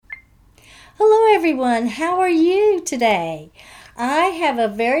Hello, everyone. How are you today? I have a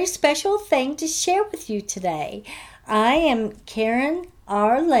very special thing to share with you today. I am Karen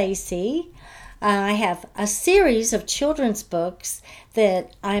R. Lacey. I have a series of children's books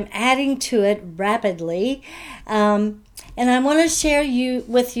that I'm adding to it rapidly. And I want to share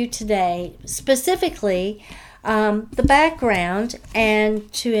with you today, specifically the background,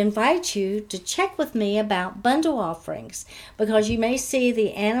 and to invite you to check with me about bundle offerings, because you may see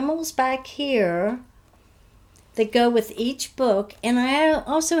the animals back here that go with each book, and I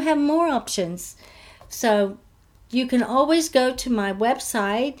also have more options. So you can always go to my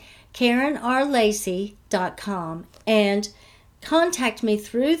website, KarenRLacey.com, and contact me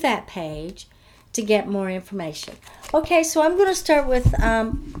through that page to get more information. Okay, so I'm going to start with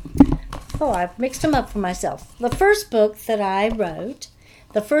I've mixed them up for myself. The first book that I wrote,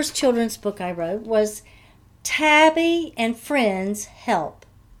 the first children's book I wrote, was Tabby and Friends Help.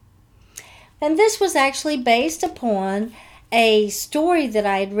 And this was actually based upon a story that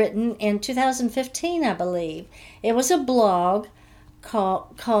I had written in 2015, I believe. It was a blog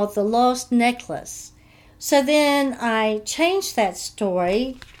called The Lost Necklace. So then I changed that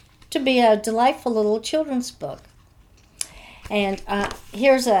story to be a delightful little children's book. And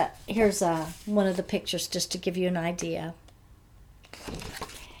here's one of the pictures just to give you an idea.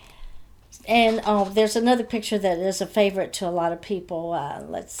 And there's another picture that is a favorite to a lot of people.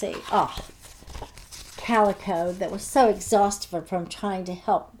 Let's see. Calico that was so exhausted from trying to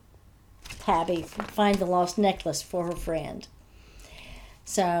help Tabby find the lost necklace for her friend.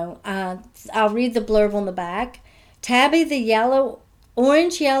 So I'll read the blurb on the back. Tabby, the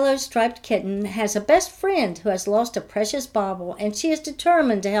orange-yellow striped kitten, has a best friend who has lost a precious bauble, and she is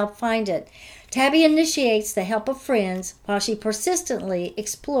determined to help find it. Tabby initiates the help of friends while she persistently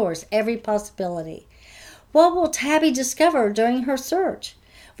explores every possibility. What will Tabby discover during her search?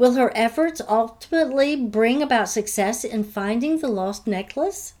 Will her efforts ultimately bring about success in finding the lost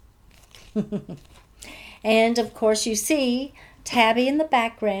necklace? And, of course, you see Tabby in the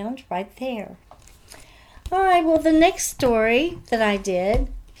background right there. All right, well, the next story that I did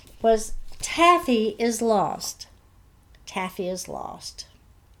was Taffy is Lost. Taffy is Lost.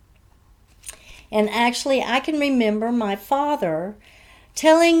 And actually, I can remember my father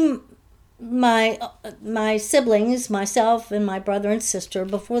telling my siblings, myself and my brother and sister,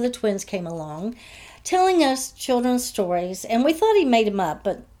 before the twins came along, telling us children's stories. And we thought he made them up,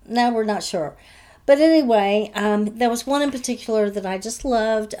 but now we're not sure. But anyway, there was one in particular that I just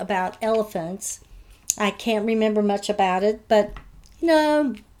loved about elephants. I can't remember much about it, but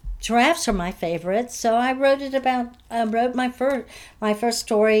giraffes are my favorite. So I wrote my first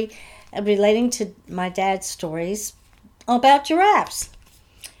story relating to my dad's stories about giraffes.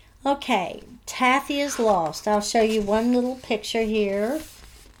 Okay, Taffy is Lost. I'll show you one little picture here.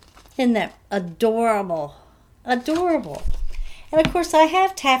 Isn't that adorable? Adorable. And of course, I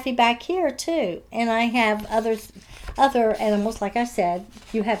have Taffy back here too, and I have other animals. Like I said,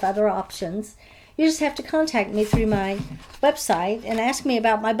 you have other options. You just have to contact me through my website and ask me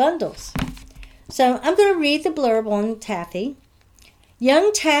about my bundles. So I'm going to read the blurb on Taffy.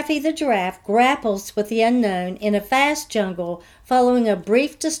 Young Taffy the giraffe grapples with the unknown in a vast jungle following a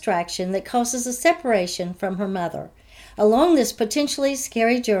brief distraction that causes a separation from her mother. Along this potentially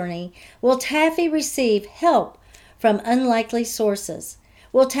scary journey, will Taffy receive help from unlikely sources?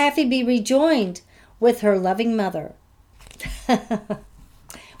 Will Taffy be rejoined with her loving mother?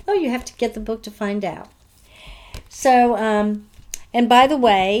 Well, you have to get the book to find out. So, and by the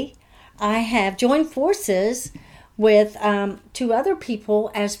way, I have joined forces with two other people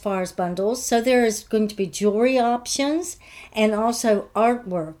as far as bundles. So there is going to be jewelry options and also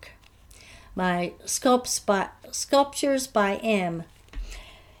artwork. My Sculptures by M.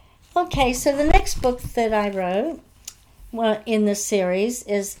 Okay, so the next book that I wrote in this series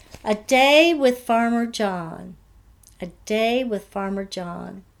is A Day with Farmer John. A Day with Farmer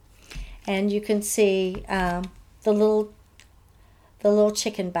John. And you can see the little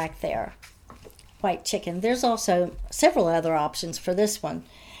chicken back there, white chicken. There's also several other options for this one.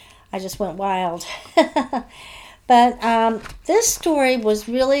 I just went wild. But this story was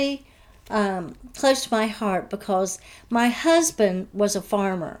really close to my heart because my husband was a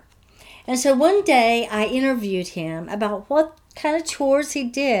farmer. And so one day I interviewed him about what kind of chores he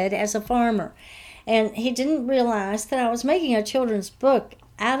did as a farmer. And he didn't realize that I was making a children's book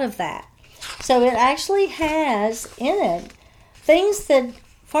out of that. So it actually has in it things that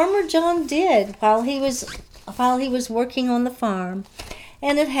Farmer John did while he was working on the farm,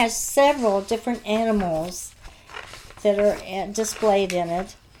 and it has several different animals that are displayed in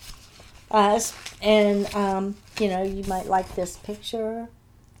it. You might like this picture.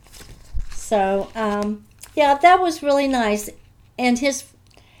 So, yeah, that was really nice. And his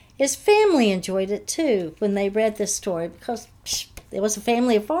family enjoyed it too when they read this story because it was a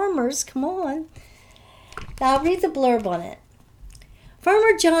family of farmers. Come on. Now, I'll read the blurb on it.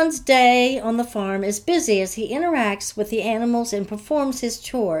 Farmer John's day on the farm is busy as he interacts with the animals and performs his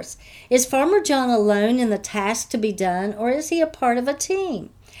chores. Is Farmer John alone in the task to be done, or is he a part of a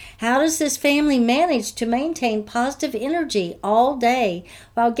team? How does this family manage to maintain positive energy all day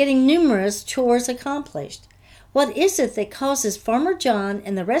while getting numerous chores accomplished? What is it that causes Farmer John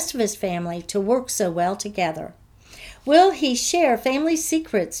and the rest of his family to work so well together? Will he share family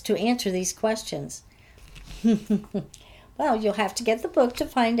secrets to answer these questions? Well, you'll have to get the book to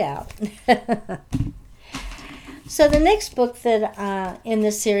find out. So the next book that in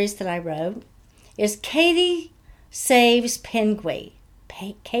this series that I wrote is Katie Saves Penguin.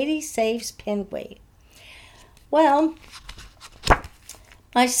 Katie Saves Penguin. Well,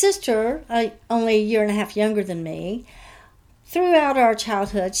 my sister, only a year and a half younger than me, throughout our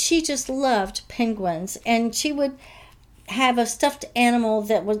childhood, she just loved penguins, and she would have a stuffed animal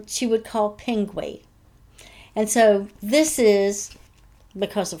that she would call Penguin. And so this is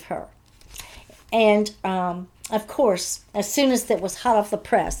because of her. And, of course, as soon as it was hot off the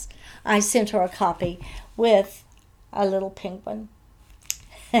press, I sent her a copy with a little penguin.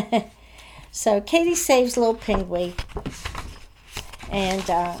 So Katie Saves Little Penguin. And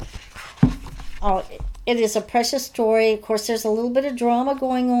it is a precious story. Of course, there's a little bit of drama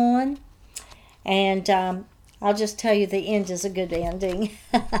going on. And I'll just tell you the end is a good ending.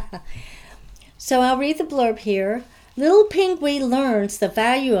 So I'll read the blurb here. Little Penguin learns the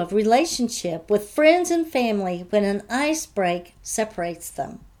value of relationship with friends and family when an ice break separates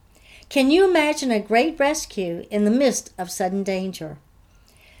them. Can you imagine a great rescue in the midst of sudden danger?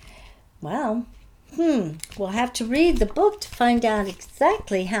 Well, we'll have to read the book to find out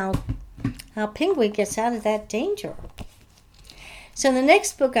exactly how Penguin gets out of that danger. So the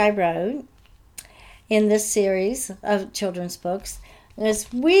next book I wrote in this series of children's books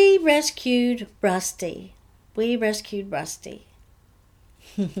is We Rescued Rusty. We Rescued Rusty.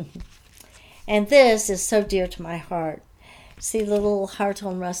 And this is so dear to my heart. See the little heart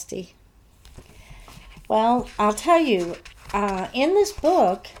on Rusty. Well, I'll tell you, in this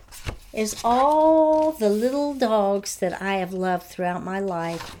book is all the little dogs that I have loved throughout my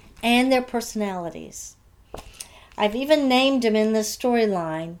life and their personalities. I've even named them in this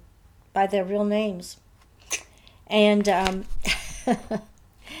storyline by their real names. And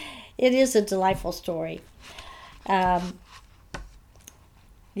it is a delightful story. I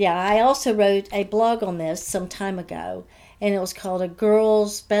also wrote a blog on this some time ago, and it was called A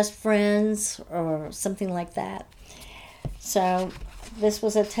Girl's Best Friends or something like that. So this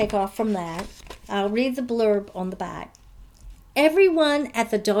was a takeoff from that. I'll read the blurb on the back. Everyone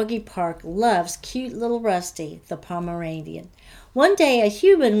at the doggy park loves cute little Rusty, the Pomeranian. One day a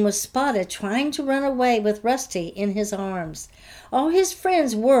human was spotted trying to run away with Rusty in his arms. All his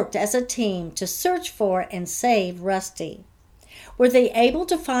friends worked as a team to search for and save Rusty. Were they able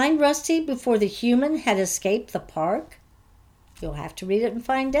to find Rusty before the human had escaped the park? You'll have to read it and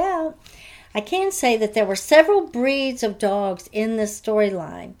find out. I can say that there were several breeds of dogs in this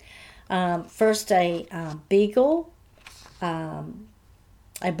storyline. First a beagle, a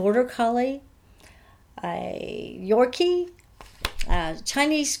border collie, a Yorkie,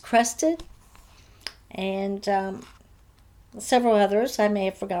 Chinese crested, and several others. I may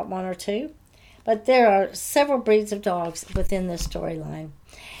have forgot one or two. But there are several breeds of dogs within this storyline.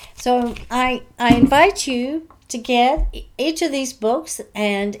 So I invite you to get each of these books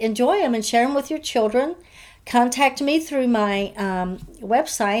and enjoy them and share them with your children. Contact me through my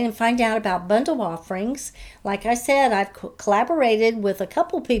website and find out about bundle offerings. Like I said, I've collaborated with a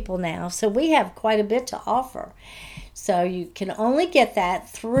couple people now, so we have quite a bit to offer. So you can only get that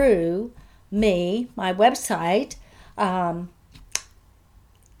through me, my website,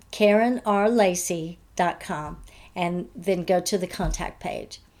 KarenRLacey.com, and then go to the contact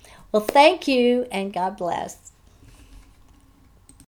page. Well, thank you, and God bless.